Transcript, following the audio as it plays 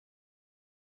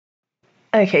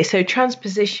Okay, so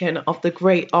transposition of the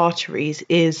great arteries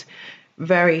is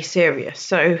very serious.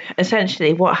 So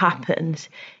essentially what happens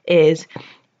is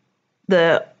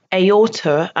the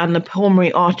aorta and the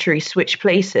pulmonary artery switch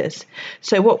places.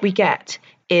 So what we get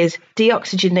is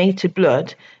deoxygenated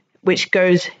blood, which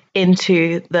goes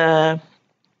into the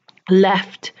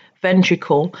left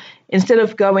ventricle. Instead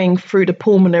of going through the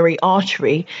pulmonary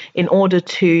artery in order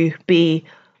to be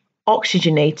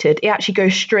oxygenated, it actually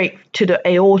goes straight to the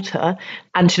aorta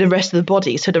and to the rest of the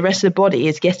body. So the rest of the body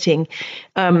is getting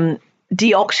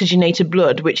deoxygenated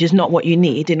blood, which is not what you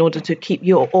need in order to keep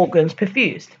your organs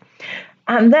perfused.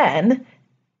 And then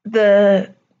the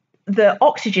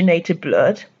oxygenated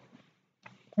blood,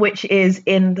 which is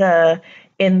in the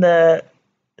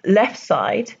left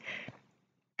side,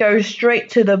 goes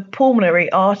straight to the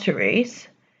pulmonary arteries,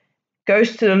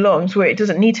 goes to the lungs where it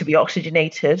doesn't need to be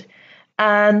oxygenated,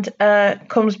 and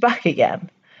comes back again.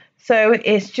 So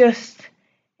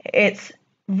it's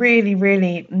really,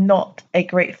 really not a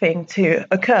great thing to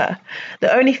occur.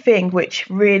 The only thing which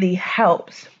really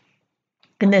helps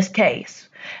in this case,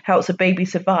 helps a baby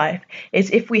survive, is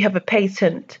if we have a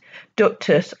patent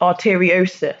ductus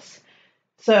arteriosus.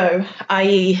 So,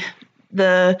 i.e.,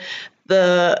 the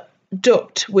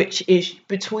duct which is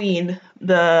between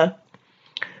the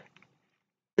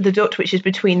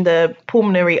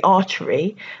pulmonary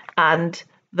artery and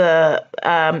the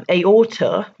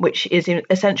aorta, which is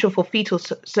essential for fetal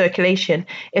circulation.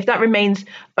 If that remains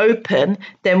open,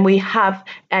 then we have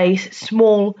a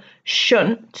small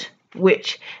shunt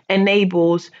which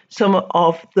enables some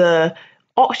of the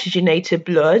oxygenated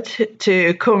blood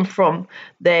to come from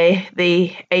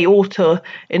the aorta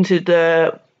into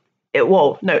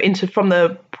from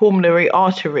the pulmonary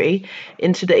artery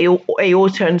into the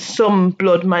aorta, and some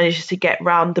blood manages to get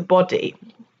round the body.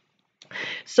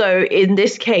 So in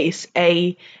this case,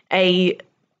 a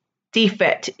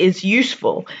defect is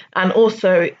useful. And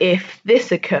also, if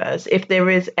this occurs, if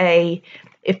there's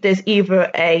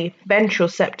either a ventral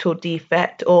septal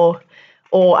defect or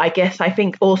I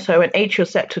think also an atrial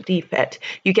septal defect,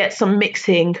 you get some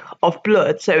mixing of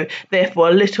blood. So therefore,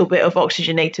 a little bit of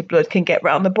oxygenated blood can get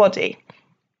around the body.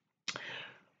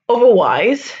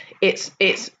 Otherwise,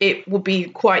 it would be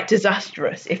quite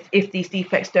disastrous if these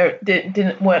defects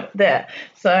weren't there.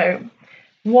 So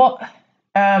what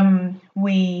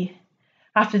we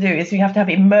have to do is we have to have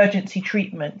emergency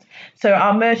treatment. So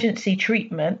our emergency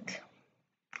treatment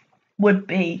would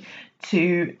be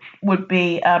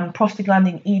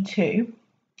prostaglandin E2,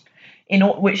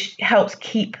 which helps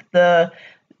keep the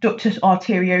ductus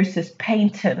arteriosus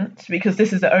patent, because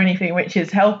this is the only thing which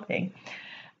is helping.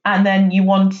 And then you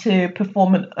want to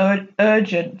perform an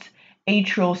urgent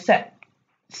atrial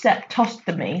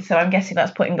septostomy. So I'm guessing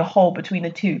that's putting a hole between the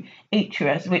two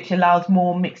atria, which allows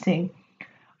more mixing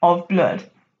of blood.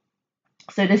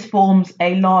 So this forms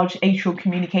a large atrial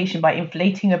communication by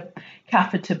inflating a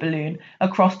catheter balloon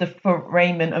across the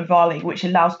foramen ovale, which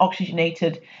allows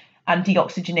oxygenated and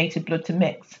deoxygenated blood to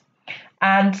mix.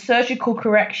 And surgical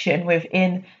correction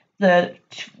within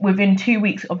 2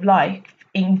 weeks of life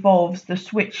involves the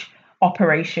switch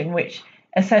operation, which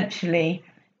essentially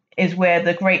is where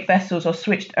the great vessels are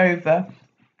switched over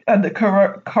and the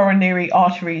coronary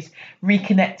arteries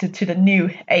reconnected to the new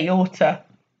aorta.